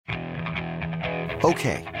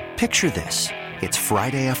Okay, picture this. It's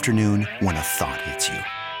Friday afternoon when a thought hits you.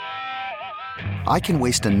 I can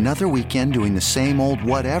waste another weekend doing the same old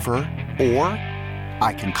whatever, or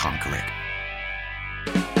I can conquer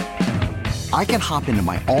it. I can hop into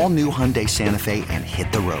my all-new Hyundai Santa Fe and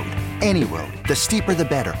hit the road. Any road. The steeper, the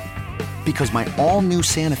better. Because my all-new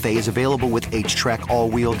Santa Fe is available with H-Track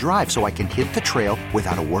all-wheel drive, so I can hit the trail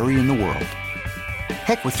without a worry in the world.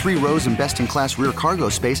 Heck, with 3 rows and best-in-class rear cargo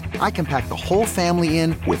space, I can pack the whole family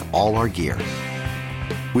in with all our gear.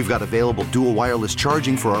 We've got available dual wireless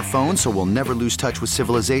charging for our phones, so we'll never lose touch with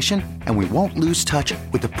civilization, and we won't lose touch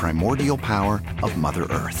with the primordial power of Mother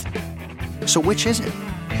Earth. So which is it?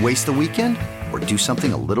 Waste the weekend or do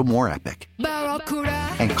something a little more epic?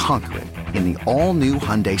 And conquer it in the all-new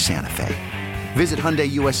Hyundai Santa Fe. Visit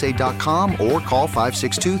HyundaiUSA.com or call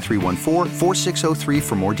 562-314-4603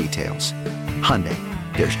 for more details. Hyundai,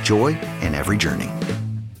 there's joy in every journey.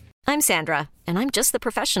 I'm Sandra, and I'm just the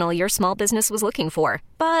professional your small business was looking for.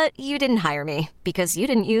 But you didn't hire me because you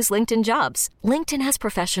didn't use LinkedIn Jobs. LinkedIn has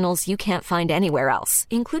professionals you can't find anywhere else,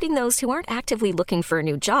 including those who aren't actively looking for a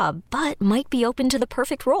new job, but might be open to the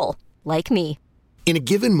perfect role, like me. In a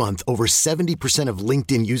given month, over 70% of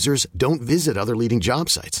LinkedIn users don't visit other leading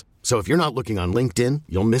job sites. So if you're not looking on LinkedIn,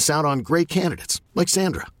 you'll miss out on great candidates like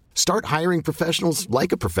Sandra. Start hiring professionals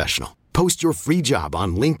like a professional. Post your free job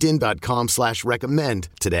on linkedin.com/recommend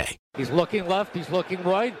today. He's looking left, he's looking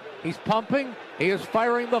right, he's pumping, he is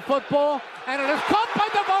firing the football, and it is caught by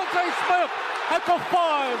DeVonta Smith at the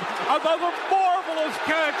 5. Another marvelous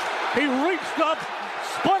catch. He reached up,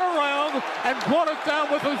 spun around, and brought it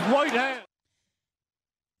down with his right hand.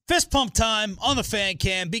 Fist pump time on the Fan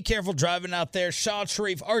Cam. Be careful driving out there. Shad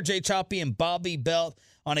Sharif, RJ Choppy, and Bobby Belt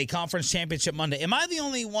on a conference championship Monday. Am I the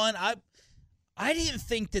only one? I didn't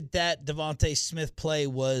think that DeVonta Smith play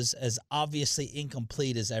was as obviously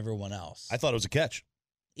incomplete as everyone else. I thought it was a catch.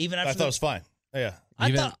 Even after I thought it was fine. Yeah.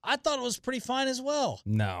 I thought it was pretty fine as well.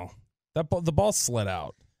 No. The ball slid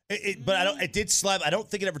out. It did slide. I don't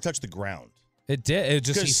think it ever touched the ground. It did. It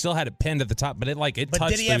just he still had it pinned at the top, but it touched. But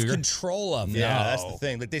did he have control of it? Yeah, that's the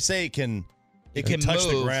thing. Like they say it can touch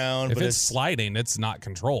the ground. If but it's sliding, it's not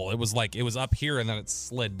control. It was up here and then it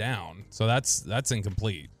slid down. So that's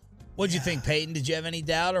incomplete. What'd you think, Peyton? Did you have any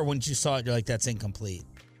doubt, or when you saw it, you're like, that's incomplete?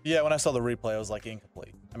 Yeah, when I saw the replay, I was like,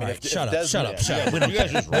 incomplete. I mean, right, shut up. We don't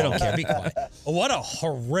care. Be quiet. What a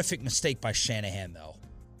horrific mistake by Shanahan, though.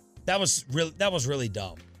 That was really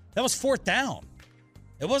dumb. That was 4th down.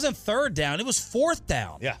 It wasn't 3rd down. It was 4th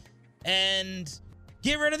down. Yeah. And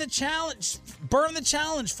get rid of the challenge. Burn the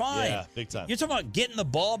challenge. Fine. Yeah, big time. You're talking about getting the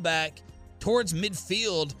ball back towards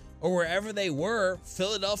midfield or wherever they were.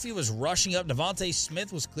 Philadelphia was rushing up. DeVonta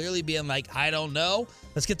Smith was clearly being like, I don't know.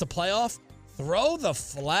 Let's get the playoff. Throw the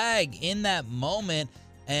flag in that moment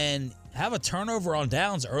and have a turnover on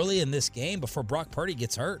downs early in this game before Brock Purdy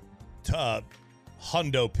gets hurt.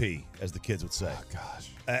 Hundo P, as the kids would say. Oh, gosh.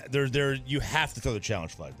 You have to throw the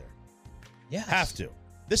challenge flag there. Yeah. Have to.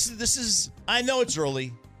 This is I know it's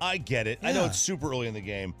early. I get it. Yeah. I know it's super early in the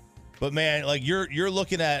game. But man, like you're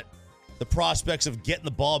looking at the prospects of getting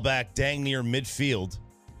the ball back dang near midfield.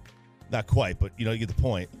 Not quite, but you get the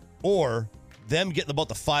point. Or them getting the ball at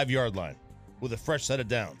the 5-yard line with a fresh set of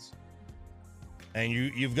downs. And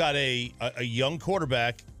you've got a young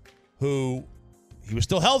quarterback who he was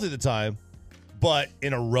still healthy at the time, but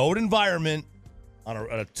in a road environment, on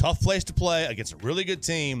a tough place to play against a really good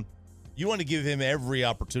team, you want to give him every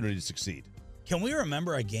opportunity to succeed. Can we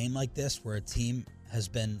remember a game like this where a team has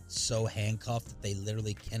been so handcuffed that they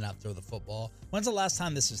literally cannot throw the football? When's the last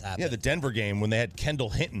time this has happened? Yeah, the Denver game when they had Kendall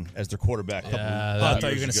Hinton as their quarterback. I thought you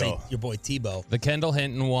were going to say your boy Tebow. The Kendall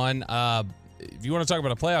Hinton one. If you want to talk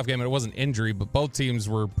about a playoff game, it wasn't injury, but both teams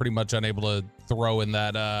were pretty much unable to throw in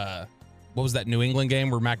that. What was that New England game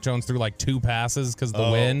where Mac Jones threw like 2 passes because of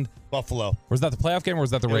the wind? Buffalo. Was that the playoff game or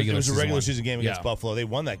was that the regular season? It was a regular season game against Buffalo. They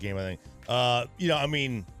won that game, I think.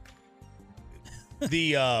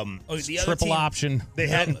 The triple option. They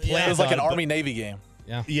hadn't played. It was like an Army-Navy game.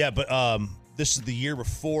 Yeah. Yeah, but this is the year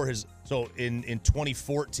before his. So in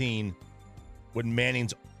 2014, when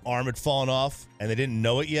Manning's arm had fallen off and they didn't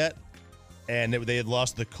know it yet, and they had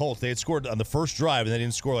lost the Colts. They had scored on the first drive and they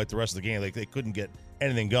didn't score like the rest of the game. Like they couldn't get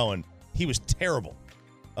anything going. He was terrible.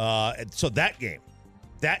 So that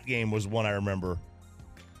game was one I remember.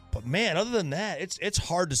 But man, other than that, it's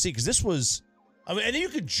hard to see because this was. I mean, and you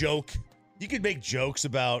could make jokes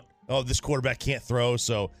about, oh, this quarterback can't throw.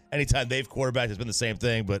 So anytime they've quarterbacked, it's been the same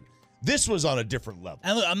thing. But this was on a different level.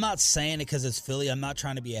 And look, I'm not saying it because it's Philly. I'm not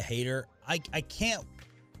trying to be a hater.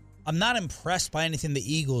 I'm not impressed by anything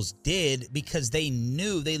the Eagles did because they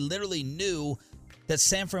literally knew that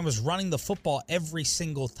San Fran was running the football every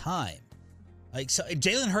single time. Like, so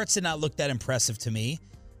Jalen Hurts did not look that impressive to me.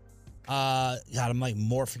 God, I'm like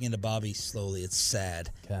morphing into Bobby slowly. It's sad.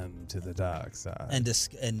 Come to the dark side. And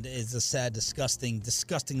it's a sad,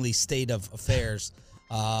 disgustingly state of affairs.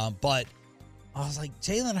 But I was like,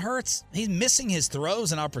 Jalen Hurts, he's missing his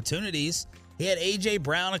throws and opportunities. He had A.J.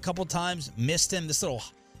 Brown a couple times, missed him. This little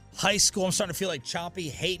high school, I'm starting to feel like Choppy,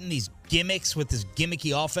 hating these gimmicks with this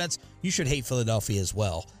gimmicky offense. You should hate Philadelphia as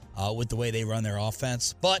well with the way they run their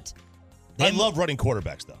offense. But I love running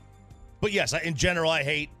quarterbacks, though. But yes, in general, I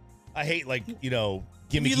hate like, gimmicky.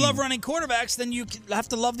 If you love running quarterbacks, then you have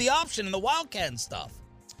to love the option and the wildcat and stuff.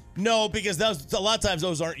 No, because a lot of times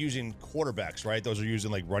those aren't using quarterbacks, right? Those are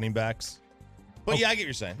using like running backs. But yeah, I get what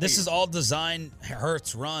you're saying. This is all design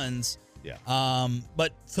Hurts runs. Yeah.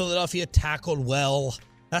 But Philadelphia tackled well.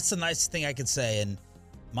 That's the nicest thing I could say. And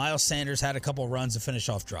Miles Sanders had a couple runs to finish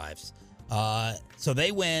off drives. So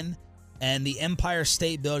they win, and the Empire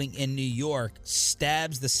State Building in New York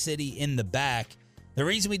stabs the city in the back. The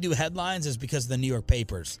reason we do headlines is because of the New York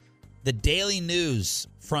papers. The Daily News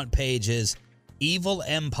front page is Evil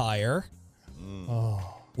Empire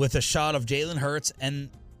with a shot of Jalen Hurts and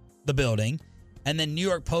the building. And then New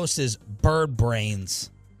York Post is Bird Brains,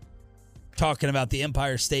 talking about the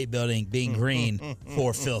Empire State Building being green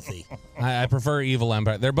for filthy. I prefer Evil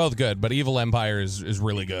Empire. They're both good, but Evil Empire is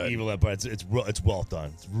really good. Evil Empire, it's well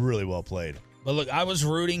done. It's really well played. But look,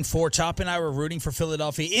 Chop and I were rooting for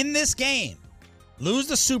Philadelphia in this game. Lose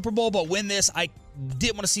the Super Bowl, but win this. I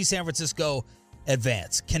didn't want to see San Francisco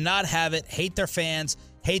advance. Cannot have it. Hate their fans.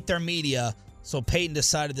 Hate their media. So Peyton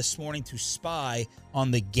decided this morning to spy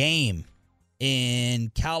on the game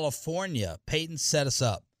in California. Peyton, set us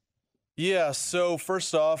up. Yeah, so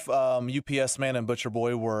first off, UPS Man and Butcher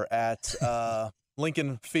Boy were at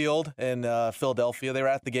Lincoln Field in Philadelphia. They were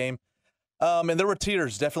at the game. And there were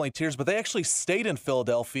tears, definitely tears, but they actually stayed in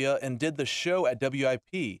Philadelphia and did the show at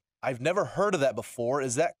WIP. I've never heard of that before.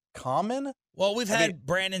 Is that common? Well, we've had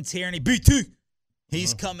Brandon Tierney, BT.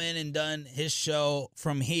 He's come in and done his show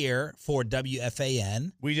from here for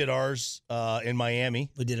WFAN. We did ours in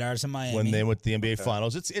Miami. We did ours in Miami. When they went to the NBA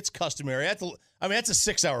Finals. It's customary. That's a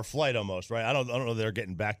 6-hour flight almost, right? I don't know they're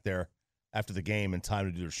getting back there after the game in time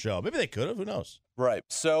to do their show. Maybe they could have. Who knows? Right.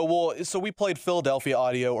 So we played Philadelphia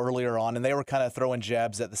audio earlier on, and they were kind of throwing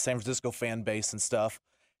jabs at the San Francisco fan base and stuff.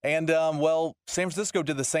 And, San Francisco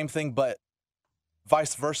did the same thing, but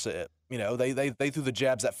vice versa. They threw the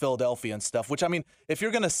jabs at Philadelphia and stuff, which, I mean, if you're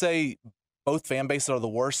going to say both fan bases are the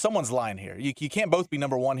worst, someone's lying here. You can't both be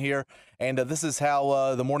number one here. And this is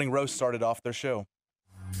how the Morning Roast started off their show.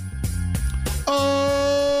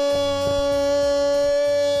 Oh,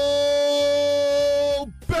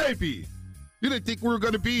 baby. You didn't think we were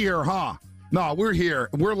going to be here, huh? No, we're here.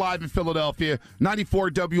 We're live in Philadelphia,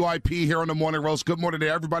 94 WIP here on the Morning Roast. Good morning to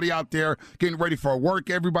everybody out there getting ready for work.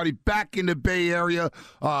 Everybody back in the Bay Area,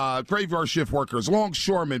 graveyard shift workers,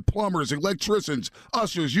 longshoremen, plumbers, electricians,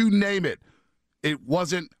 ushers, you name it. It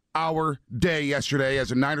wasn't our day yesterday as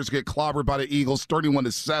the Niners get clobbered by the Eagles,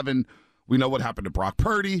 31-7. We know what happened to Brock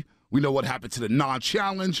Purdy. We know what happened to the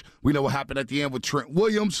non-challenge. We know what happened at the end with Trent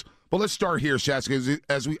Williams. But let's start here, Shasky,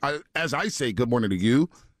 as I say good morning to you.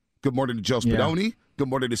 Good morning to Joe Spadoni. Yeah. Good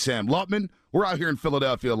morning to Sam Lutman. We're out here in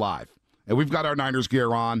Philadelphia live, and we've got our Niners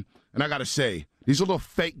gear on. And I got to say, these little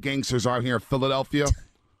fake gangsters out here in Philadelphia,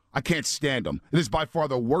 I can't stand them. It is by far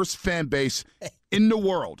the worst fan base in the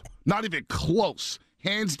world. Not even close.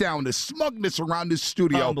 Hands down, the smugness around this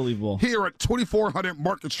studio. Unbelievable. Here at 2400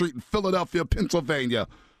 Market Street in Philadelphia, Pennsylvania.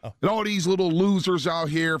 And all these little losers out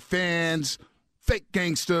here, fans, fake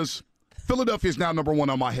gangsters. Philadelphia is now number one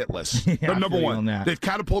on my hit list. They're number one. They've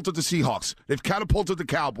catapulted the Seahawks. They've catapulted the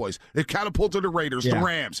Cowboys. They've catapulted the Raiders, the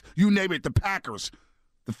Rams, you name it, the Packers.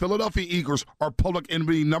 The Philadelphia Eagles are public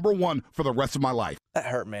enemy number one for the rest of my life. That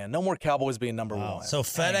hurt, man. No more Cowboys being number one. So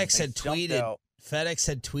FedEx had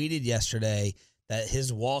tweeted yesterday that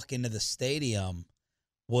his walk into the stadium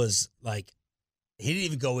was like, he didn't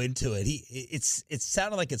even go into it. It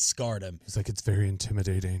sounded like it scarred him. He's like, it's very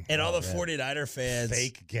intimidating. And all the 49er fans.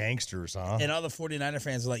 Fake gangsters, huh? And all the 49er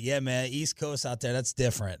fans are like, yeah, man, East Coast out there, that's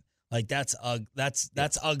different. Like, that's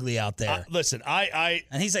ugly out there. Listen,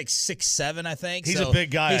 and he's like 6'7", I think. He's a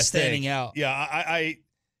big guy. He's standing out. Yeah,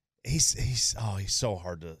 he's so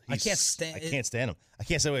hard to. I can't stand him. I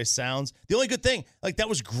can't say the way he sounds. The only good thing, like, that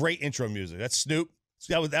was great intro music. That's Snoop.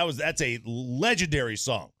 That's a legendary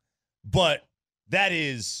song, but that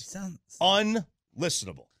is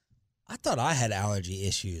unlistenable. I thought I had allergy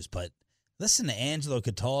issues, but listen to Angelo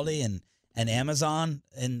Cataldi and Amazon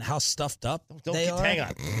and how stuffed up they are. Hang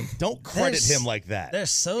on. Don't credit him like that. They're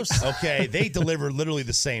so okay, they deliver literally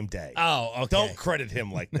the same day. Oh, okay. Don't credit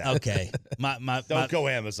him like that. Okay. Don't go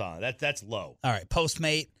Amazon. That's low. All right,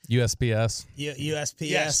 Postmate. USPS. USPS.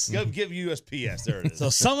 Yes, give USPS. There it is. So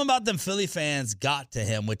something about them Philly fans got to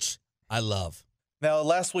him, which I love. Now,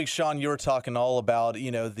 last week, Sean, you were talking all about, the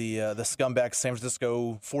scumbag San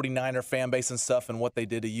Francisco 49er fan base and stuff and what they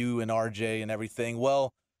did to you and RJ and everything.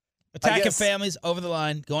 Well, attacking families over the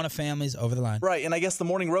line, going to families over the line. Right, and I guess the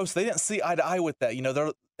morning roast, they didn't see eye to eye with that.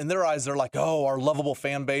 They're in their eyes, they're like, oh, our lovable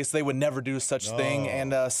fan base, they would never do such thing.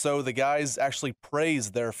 And so the guys actually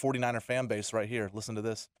praised their 49er fan base right here. Listen to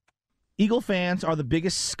this. Eagle fans are the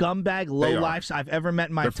biggest scumbag lowlifes I've ever met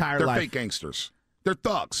in my entire life. They're fake gangsters. They're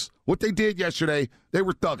thugs. What they did yesterday, they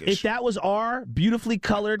were thuggish. If that was our beautifully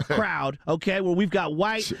colored crowd, okay, where we've got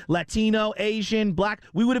white, Latino, Asian, black,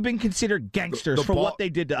 we would have been considered gangsters for what they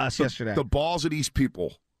did to us yesterday. The balls of these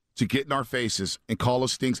people to get in our faces and call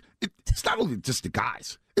us things, it's not only just the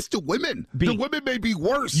guys. It's the women. The women may be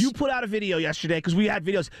worse. You put out a video yesterday because we had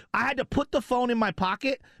videos. I had to put the phone in my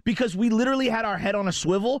pocket because we literally had our head on a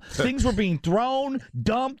swivel. Things were being thrown,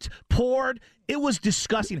 dumped, poured. It was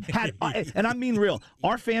disgusting. And I'm being real.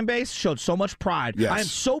 Our fan base showed so much pride. Yes. I am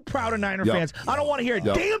so proud of Niner fans. I don't want to hear a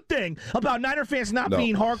damn thing about Niner fans not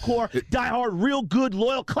being hardcore, diehard, real good,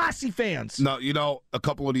 loyal, classy fans. No, a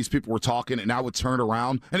couple of these people were talking, and I would turn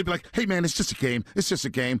around, and they'd be like, hey, man, it's just a game. It's just a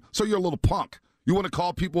game. So you're a little punk. You want to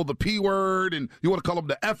call people the P word, and you want to call them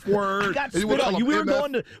the F word. I got spit on. We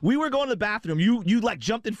were going to the bathroom. You like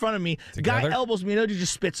jumped in front of me. Together? Guy elbows me, and he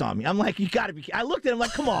just spits on me. I'm like, you got to be. I looked at him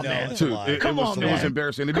like, come on, man. Dude, Come on, man. It was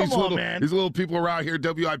embarrassing. And man. These little people around here,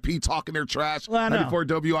 WIP, talking their trash. Well, I know. 94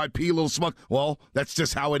 WIP, little smug. Well, that's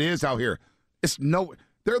just how it is out here.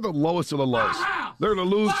 They're the lowest of the lows. They're the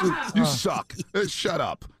losers. You suck. Shut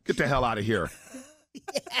up. Get the hell out of here.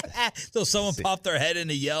 So someone popped their head in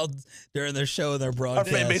and yelled during their show and their broadcast.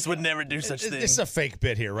 Our fan base would never do such things. It's a fake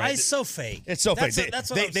bit here, right? It's so fake. It's so fake.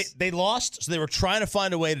 They lost, so they were trying to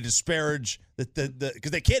find a way to disparage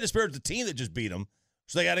because they can't disparage the team that just beat them.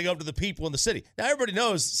 So they got to go up to the people in the city. Now everybody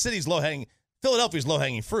knows Philadelphia's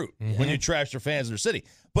low-hanging fruit when you trash their fans in their city.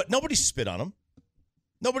 But nobody spit on them.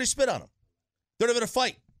 Nobody spit on them. They're not in a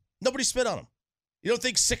fight. Nobody spit on them. You don't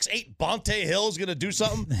think 6'8" Bonte Hill is going to do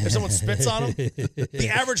something if someone spits on him?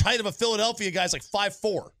 The average height of a Philadelphia guy is like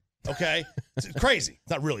 5'4". Okay, it's crazy.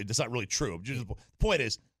 It's not really true. Just, the point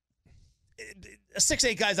is, a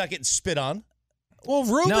 6'8" guy's not getting spit on. Well,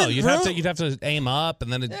 Ruben. No, you'd have to aim up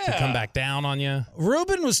and then it could come back down on you.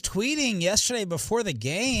 Ruben was tweeting yesterday before the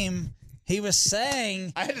game. He was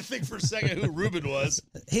saying... I had to think for a second who Ruben was.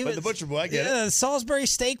 The Butcher Boy, I get it. Salisbury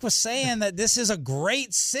Steak was saying that this is a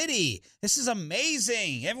great city. This is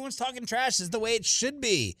amazing. Everyone's talking trash. This is the way it should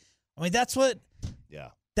be. I mean, that's what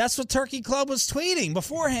Turkey Club was tweeting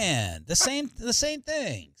beforehand. The same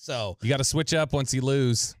thing. So you got to switch up once you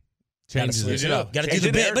lose. Changes it up. Got to do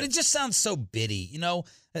the bit, but it just sounds so bitty.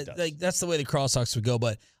 Like that's the way the Crosstalks would go.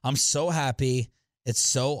 But I'm so happy. It's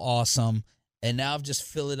so awesome. And now if just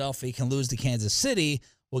Philadelphia can lose to Kansas City,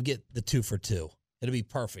 we'll get the 2 for 2. It'll be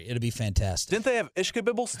perfect. It'll be fantastic. Didn't they have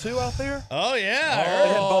Ishkabibbles too out there? Oh, yeah. They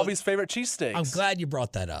had Bobby's favorite cheesesteaks. I'm glad you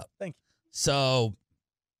brought that up. Thank you. So,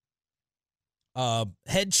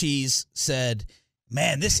 Head Cheese said,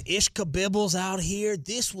 man, this Ishkabibbles out here,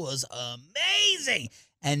 this was amazing.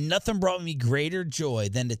 And nothing brought me greater joy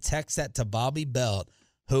than to text that to Bobby Belt,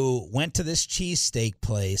 who went to this cheesesteak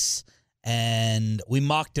place. And we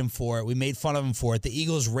mocked him for it. We made fun of him for it. The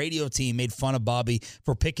Eagles radio team made fun of Bobby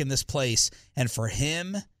for picking this place. And for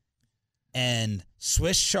him and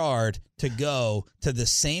Swiss Chard to go to the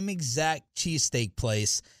same exact cheesesteak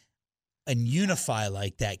place and unify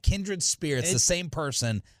like that, kindred spirits, the same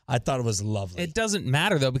person, I thought it was lovely. It doesn't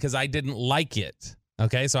matter, though, because I didn't like it.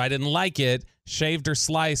 Okay, so I didn't like it. Shaved or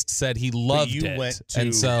Sliced said he loved it.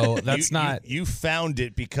 And so that's not... You found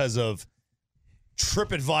it because of...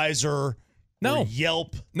 TripAdvisor, or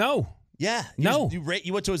Yelp. No. Yeah. You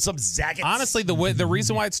went to some Zagat's. Honestly, the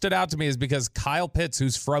reason why it stood out to me is because Kyle Pitts,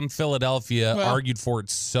 who's from Philadelphia, argued for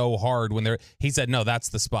it so hard when he said, no, that's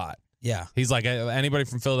the spot. Yeah. He's like, anybody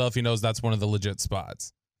from Philadelphia knows that's one of the legit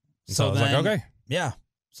spots. And so I was like, okay. Yeah.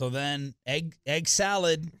 So then egg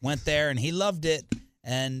salad went there, and he loved it.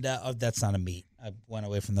 And that's not a meat. I went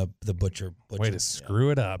away from the butcher. Way to screw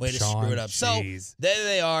it up, Sean. Jeez. So there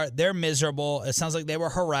they are. They're miserable. It sounds like they were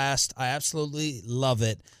harassed. I absolutely love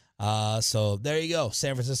it. So there you go.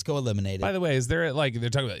 San Francisco eliminated. By the way, is there they're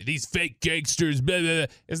talking about these fake gangsters? Blah, blah, blah.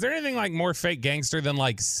 Is there anything more fake gangster than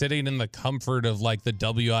sitting in the comfort of the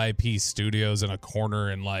WIP studios in a corner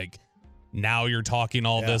and now you're talking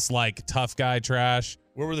all this like tough guy trash.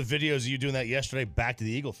 Where were the videos of you doing that yesterday back to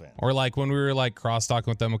the Eagle fan? Or like when we were like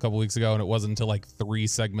cross-talking with them a couple weeks ago, and it wasn't until like 3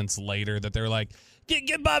 segments later that they were like,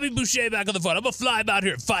 get Bobby Boucher back on the phone. I'm going to fly him out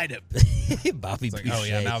here and fight him. Bobby Like, Boucher. oh,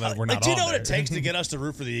 yeah, now that we're not Do you know on what it there. takes to get us to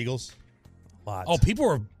root for the Eagles? Oh, people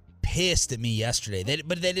were pissed at me yesterday,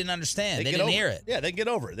 but they didn't understand. They didn't hear it. Yeah, they get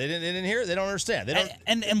over it. They didn't hear it. They don't understand. They don't.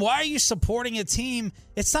 And why are you supporting a team?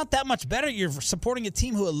 It's not that much better. You're supporting a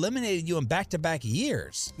team who eliminated you in back-to-back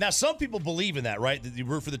years. Now, some people believe in that, right? That you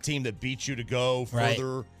root for the team that beat you to go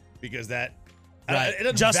further because that. Right. It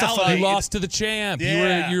doesn't Justify- validate- You lost to the champ.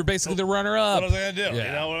 Yeah. You were basically the runner-up. What was I going to do? Yeah.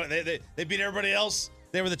 You know, they beat everybody else.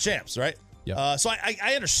 They were the champs, right? Yeah. So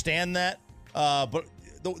I understand that, but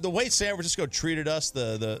the way San Francisco treated us,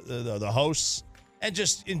 the hosts, and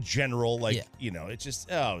just in general, like it's just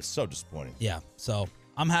it's so disappointing. Yeah, so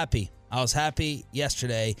I'm happy. I was happy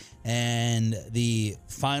yesterday, and the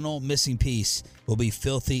final missing piece will be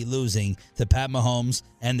filthy losing to Pat Mahomes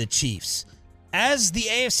and the Chiefs. As the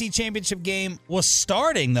AFC Championship game was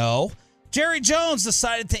starting, though, Jerry Jones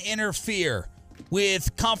decided to interfere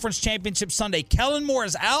with Conference Championship Sunday. Kellen Moore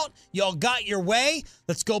is out. Y'all got your way.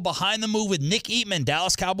 Let's go behind the move with Nick Eatman,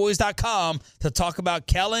 DallasCowboys.com, to talk about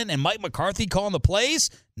Kellen and Mike McCarthy calling the plays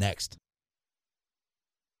next.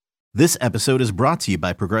 This episode is brought to you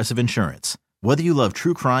by Progressive Insurance. Whether you love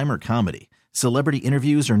true crime or comedy, celebrity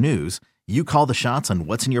interviews or news, you call the shots on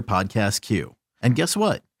what's in your podcast queue. And guess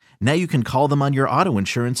what? Now you can call them on your auto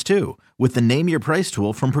insurance too with the Name Your Price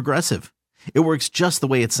tool from Progressive. It works just the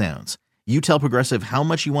way it sounds. You tell Progressive how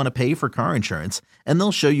much you want to pay for car insurance, and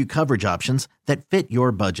they'll show you coverage options that fit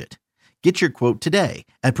your budget. Get your quote today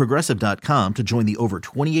at Progressive.com to join the over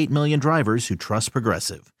 28 million drivers who trust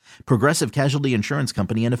Progressive. Progressive Casualty Insurance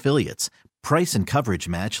Company and Affiliates. Price and coverage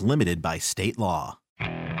match limited by state law.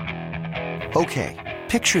 Okay,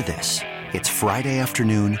 picture this. It's Friday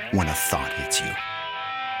afternoon when a thought hits you.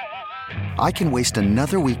 I can waste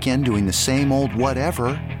another weekend doing the same old whatever,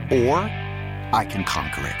 or I can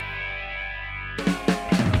conquer it.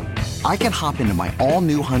 I can hop into my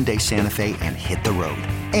all-new Hyundai Santa Fe and hit the road.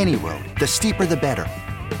 Any road. The steeper, the better.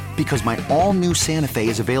 Because my all-new Santa Fe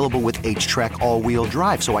is available with H-Track all-wheel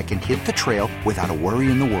drive, so I can hit the trail without a worry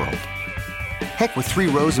in the world. Heck, with 3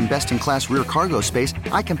 rows and best-in-class rear cargo space,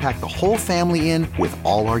 I can pack the whole family in with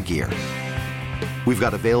all our gear. We've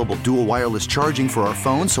got available dual wireless charging for our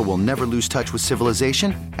phones, so we'll never lose touch with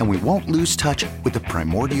civilization, and we won't lose touch with the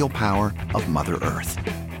primordial power of Mother Earth.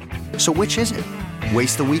 So which is it?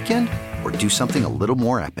 Waste the weekend or do something a little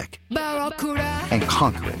more epic? And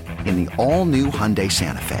conquer it in the all-new Hyundai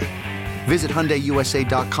Santa Fe. Visit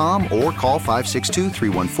HyundaiUSA.com or call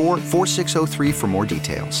 562-314-4603 for more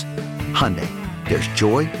details. Hyundai, there's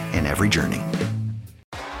joy in every journey.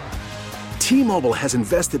 T-Mobile has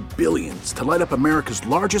invested billions to light up America's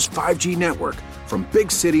largest 5G network, from big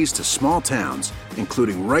cities to small towns,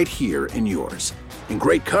 including right here in yours. And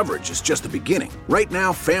great coverage is just the beginning. Right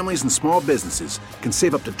now, families and small businesses can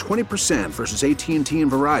save up to 20% versus AT&T and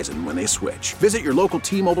Verizon when they switch. Visit your local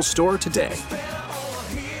T-Mobile store today.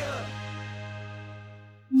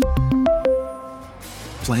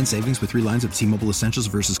 Plan savings with 3 lines of T-Mobile Essentials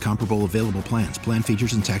versus comparable available plans. Plan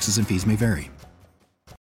features and taxes and fees may vary.